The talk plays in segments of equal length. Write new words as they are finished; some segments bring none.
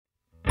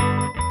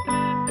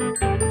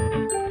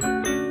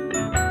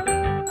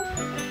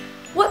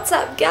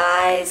What's up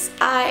guys?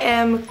 I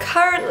am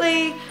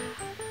currently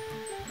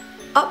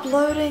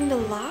uploading the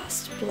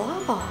last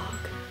vlog.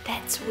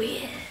 That's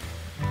weird.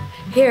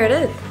 Here it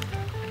is.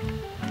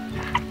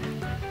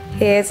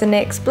 Here's the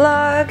next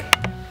vlog.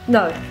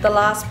 No, the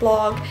last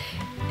vlog.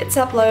 It's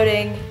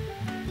uploading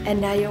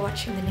and now you're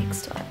watching the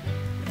next one.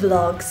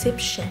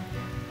 Vlogception.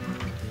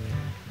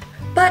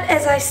 But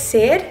as I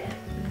said,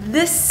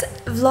 this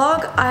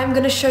vlog I'm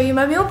going to show you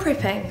my meal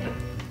prepping.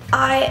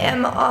 I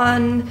am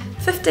on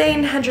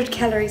 1500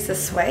 calories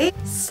this week,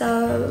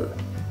 so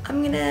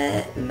I'm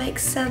gonna make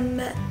some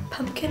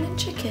pumpkin and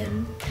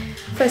chicken.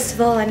 First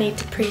of all, I need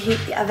to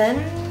preheat the oven.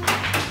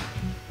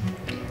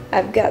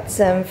 I've got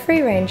some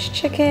free-range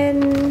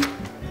chicken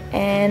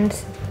and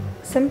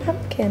some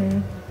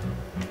pumpkin.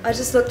 I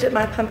just looked at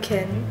my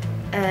pumpkin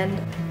and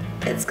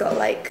it's got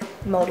like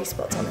moldy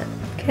spots on it.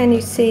 Can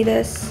you see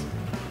this?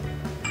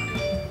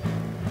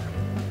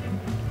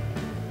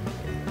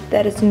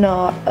 That is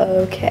not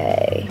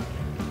okay.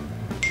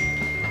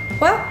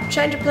 Well,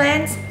 change of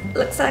plans.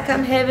 Looks like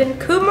I'm having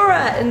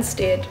kumara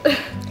instead.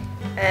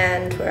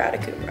 And we're out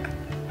of kumara.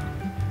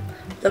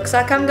 Looks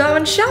like I'm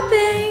going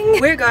shopping.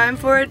 We're going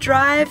for a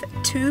drive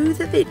to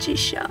the veggie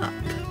shop.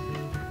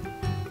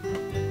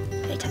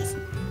 Hey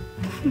Tyson.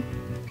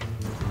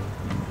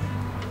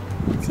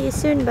 See you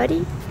soon,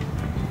 buddy.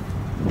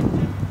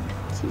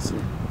 See you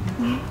soon.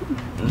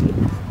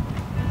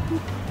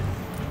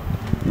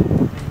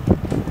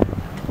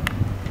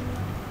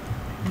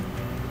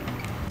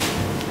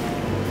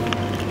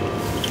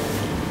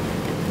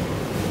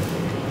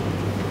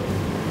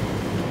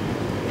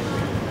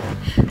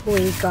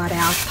 We got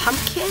our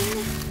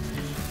pumpkin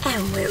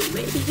and we're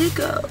ready to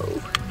go.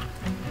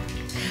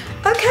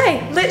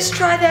 Okay, let's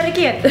try that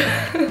again.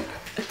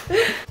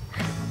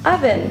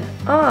 Oven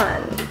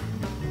on.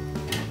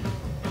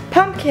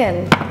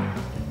 Pumpkin,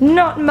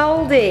 not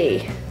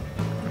moldy.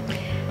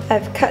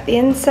 I've cut the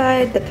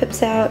inside, the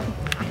pips out.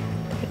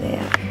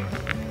 There.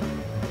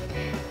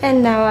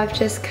 And now I've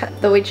just cut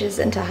the wedges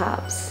into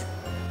halves.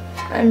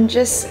 I'm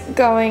just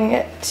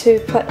going to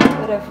put a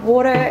bit of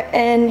water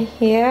in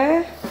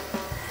here.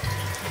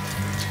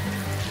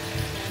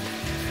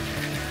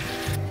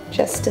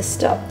 Just to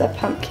stop the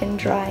pumpkin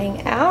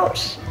drying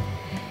out,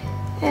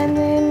 and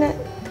then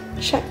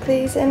chuck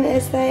these in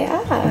as they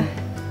are.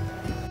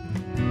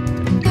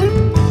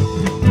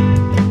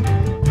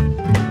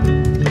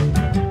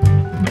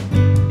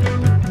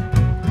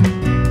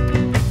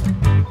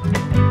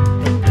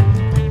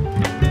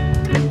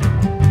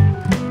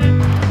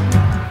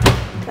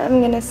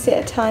 I'm going to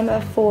set a timer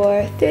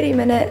for 30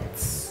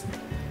 minutes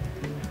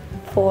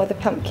for the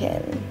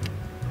pumpkin.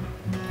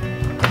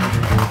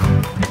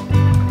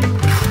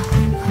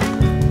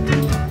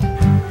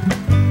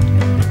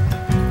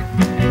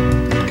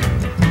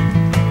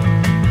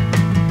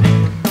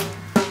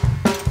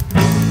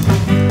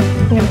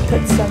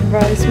 Put some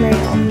rosemary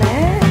on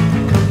there.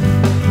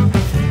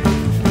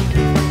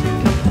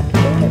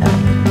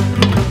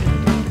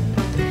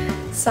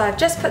 So I've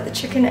just put the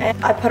chicken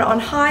in. I put it on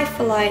high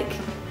for like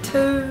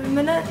 2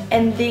 minutes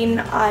and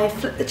then I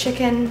flip the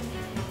chicken,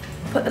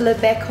 put the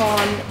lid back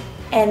on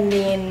and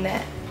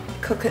then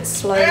cook it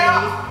slowly.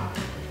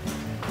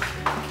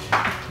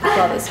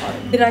 Brother's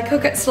home. Then I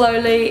cook it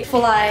slowly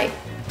for like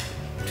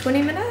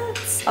 20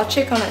 minutes. I'll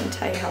check on it and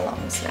tell you how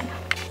long soon.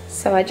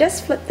 So I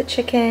just flipped the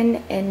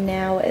chicken and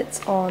now it's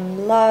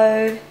on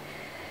low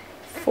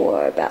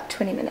for about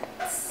 20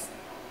 minutes.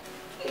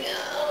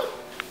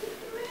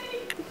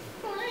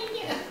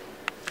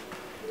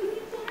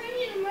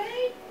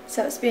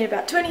 So it's been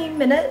about 20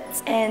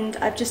 minutes and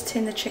I've just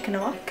turned the chicken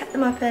off, cut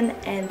them open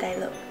and they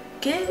look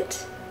good,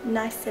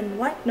 nice and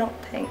white, not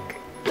pink.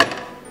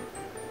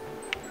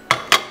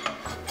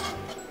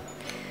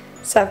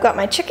 So I've got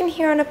my chicken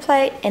here on a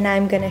plate and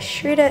I'm going to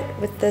shred it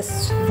with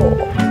this fork.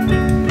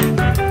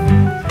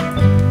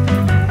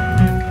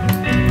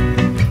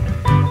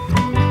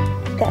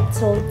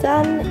 That's all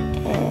done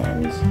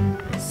and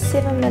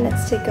 7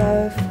 minutes to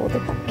go for the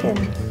pumpkin.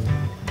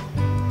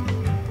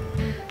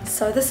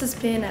 So this has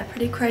been a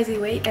pretty crazy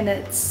week and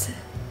it's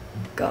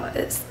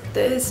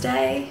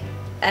Thursday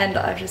and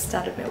I've just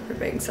started meal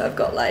prepping, so I've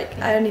got like,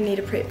 I only need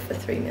to prep for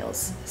 3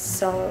 meals,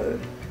 so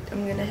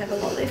I'm gonna have a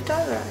lot left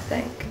over I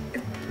think.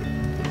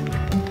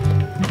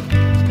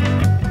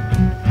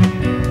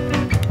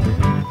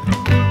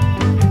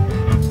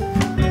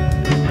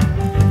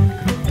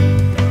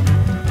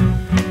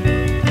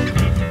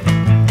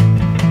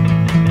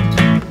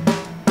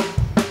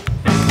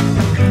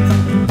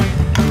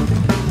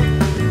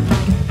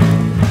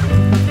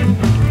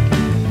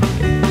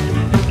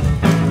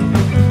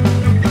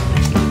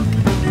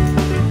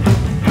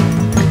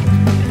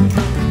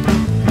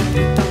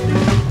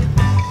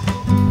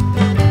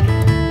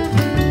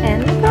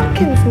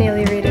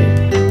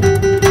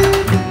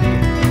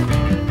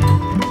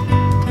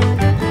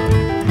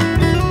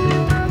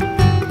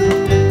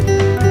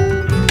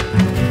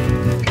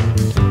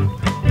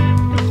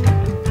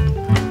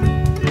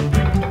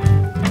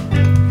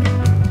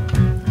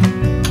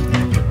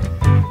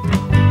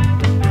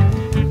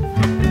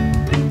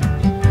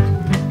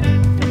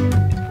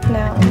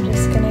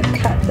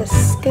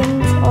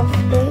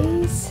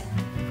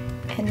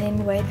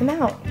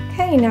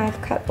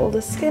 cut all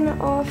the skin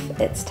off,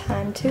 it's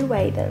time to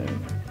weigh them.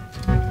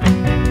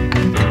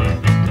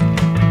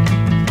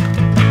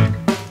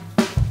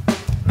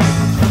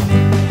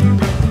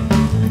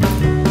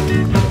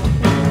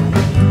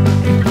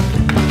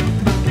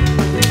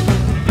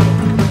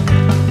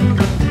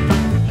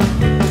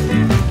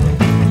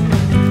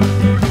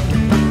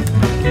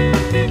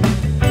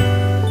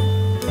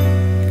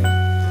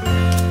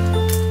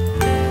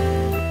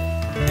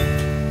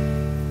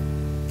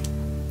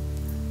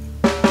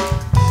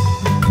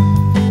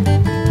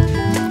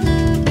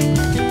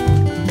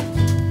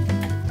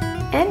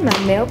 And my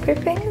meal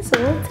prepping is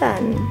all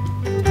done.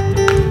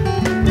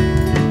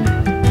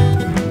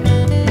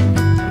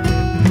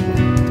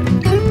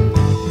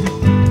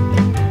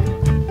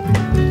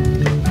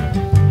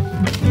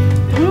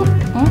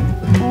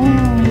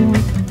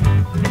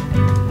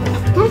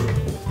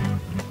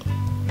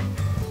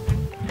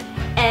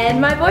 And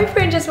my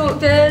boyfriend just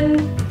walked in.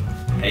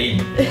 Hey.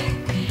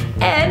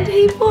 And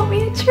he bought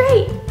me a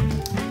treat.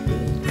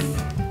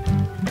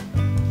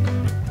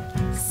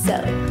 So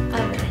I'm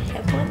gonna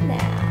have one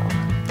now.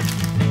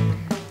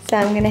 So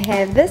I'm gonna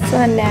have this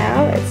one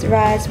now. It's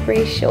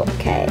raspberry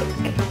shortcake.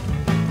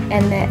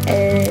 And that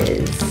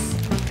is,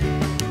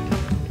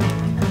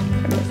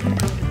 what is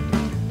that?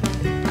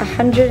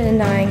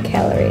 109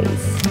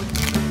 calories.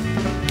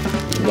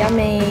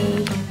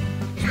 Yummy.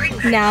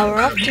 Now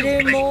we're off to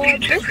do more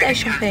birthday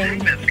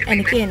shopping.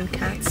 And again,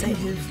 can't say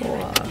who for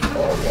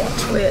or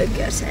what we're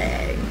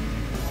getting.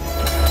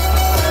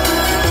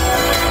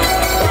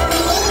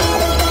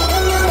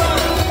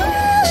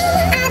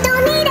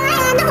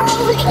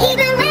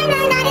 Even when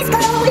the night is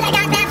cold, I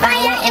got that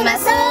fire in my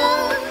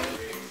soul.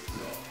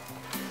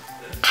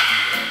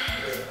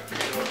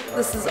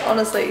 This is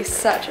honestly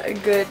such a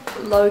good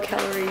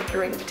low-calorie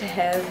drink to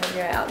have when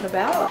you're out and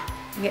about.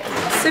 You get in the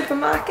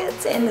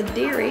supermarkets and the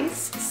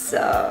dairies,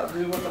 so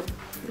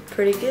they're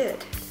pretty good.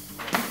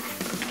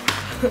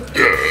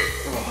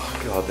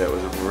 Oh god, that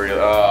was real.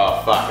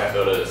 Oh fuck, I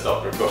thought it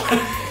stopped recording.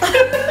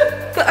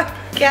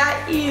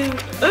 Got you.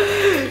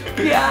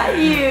 Got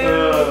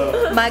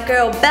you. My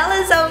girl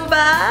Bella's over.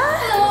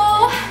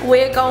 Hello.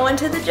 We're going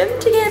to the gym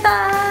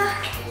together.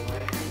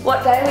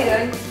 What day are we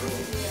doing?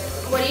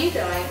 What are you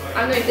doing?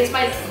 I'm doing this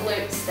my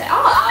glutes day.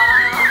 Oh,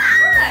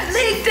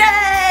 Leg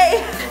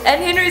day!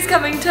 And Henry's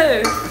coming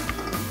too.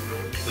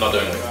 Not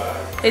doing it.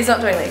 He's not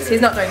doing legs.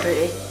 He's not doing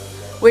booty.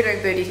 We're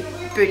doing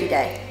booty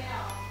day.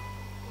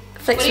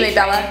 Flex for me,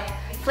 Bella.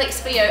 Flex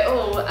for you.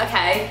 Oh,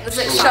 okay. This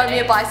looks Show me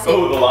your bicep.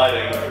 Oh, the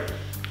lighting.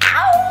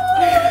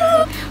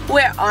 Ow!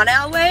 We're on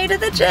our way to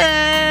the gym.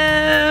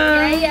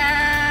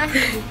 Yeah.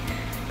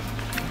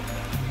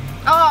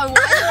 Oh,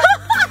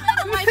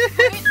 my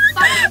face.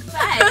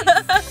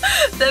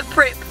 The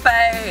prep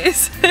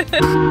phase.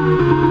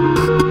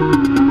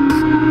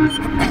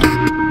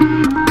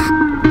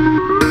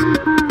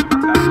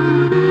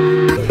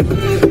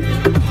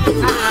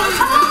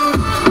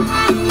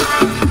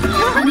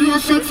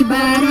 Sexy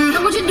body.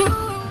 What you do?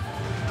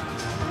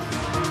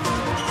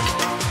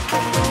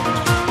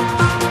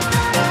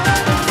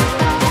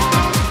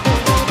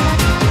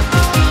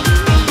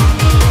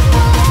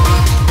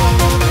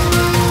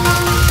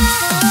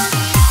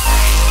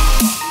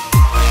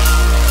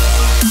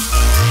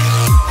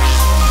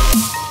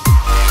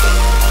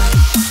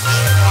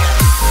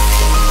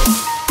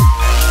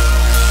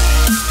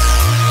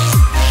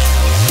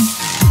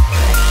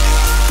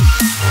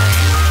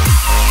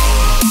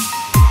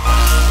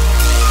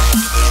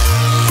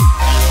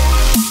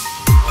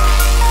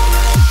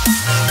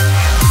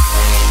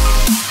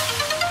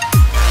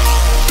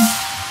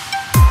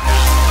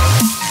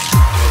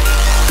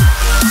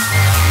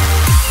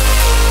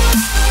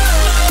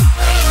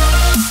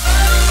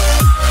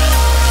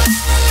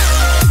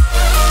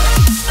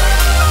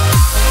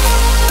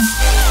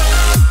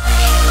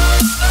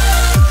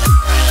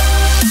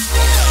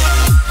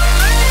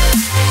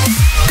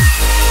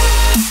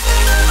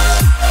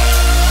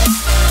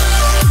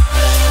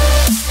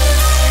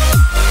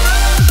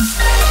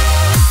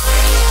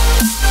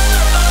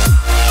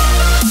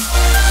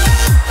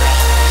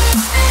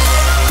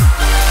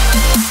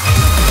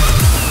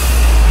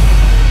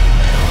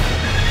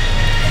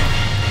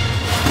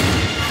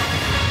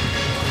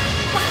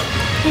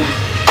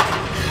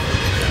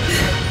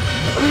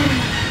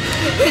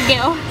 Good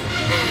girl.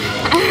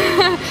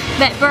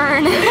 That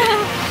burn.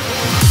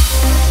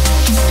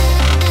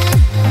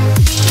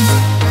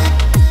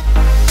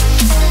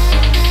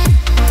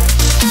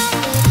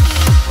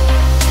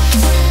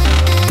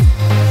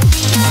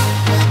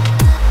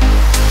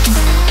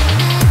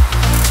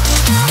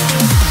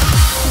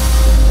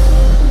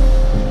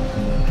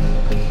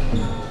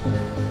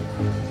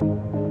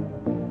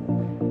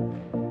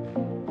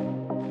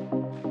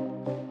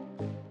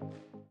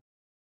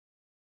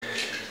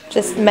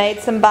 Just made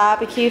some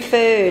barbecue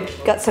food.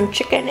 Got some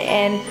chicken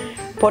and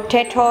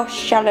potato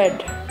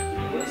salad.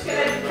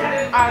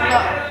 I've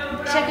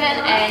got chicken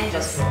and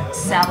just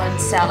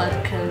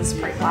salad, because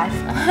break life.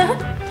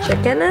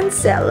 Chicken and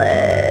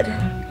salad.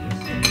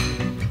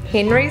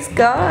 Henry's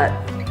got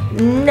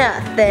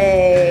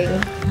nothing.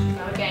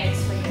 No games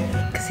for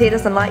you. he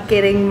doesn't like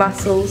getting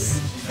muscles.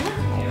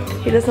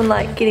 He doesn't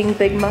like getting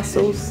big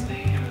muscles.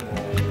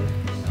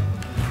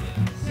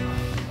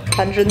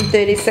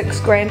 136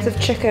 grams of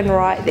chicken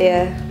right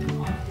there.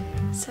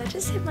 So I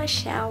just had my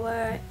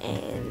shower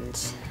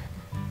and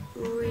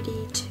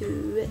ready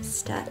to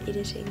start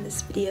editing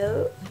this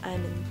video.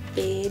 I'm in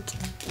bed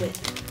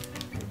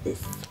with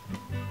this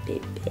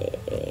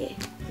baby.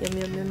 Yum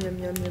yum yum yum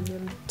yum yum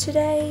yum.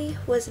 Today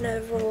was an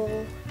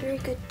overall very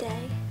good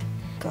day.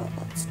 Got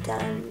lots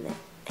done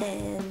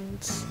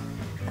and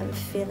I'm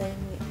feeling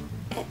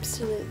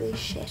absolutely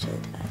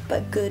shattered,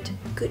 but good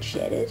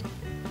shattered.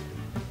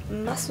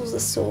 Muscles are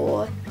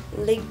sore,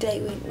 leg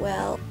day went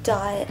well,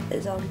 diet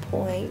is on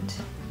point.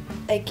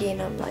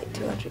 Again, I'm like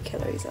 200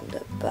 calories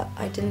under, but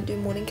I didn't do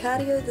morning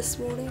cardio this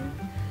morning,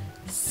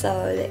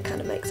 so that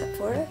kind of makes up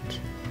for it.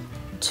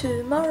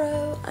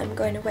 Tomorrow I'm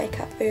going to wake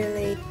up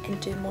early and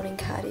do morning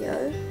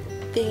cardio,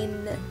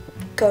 then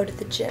go to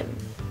the gym.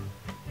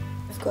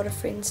 I've got a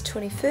friend's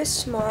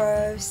 21st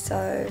tomorrow,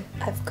 so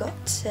I've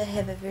got to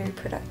have a very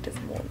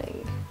productive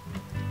morning.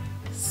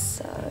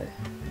 So,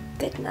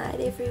 good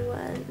night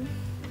everyone.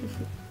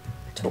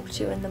 Talk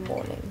to you in the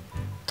morning.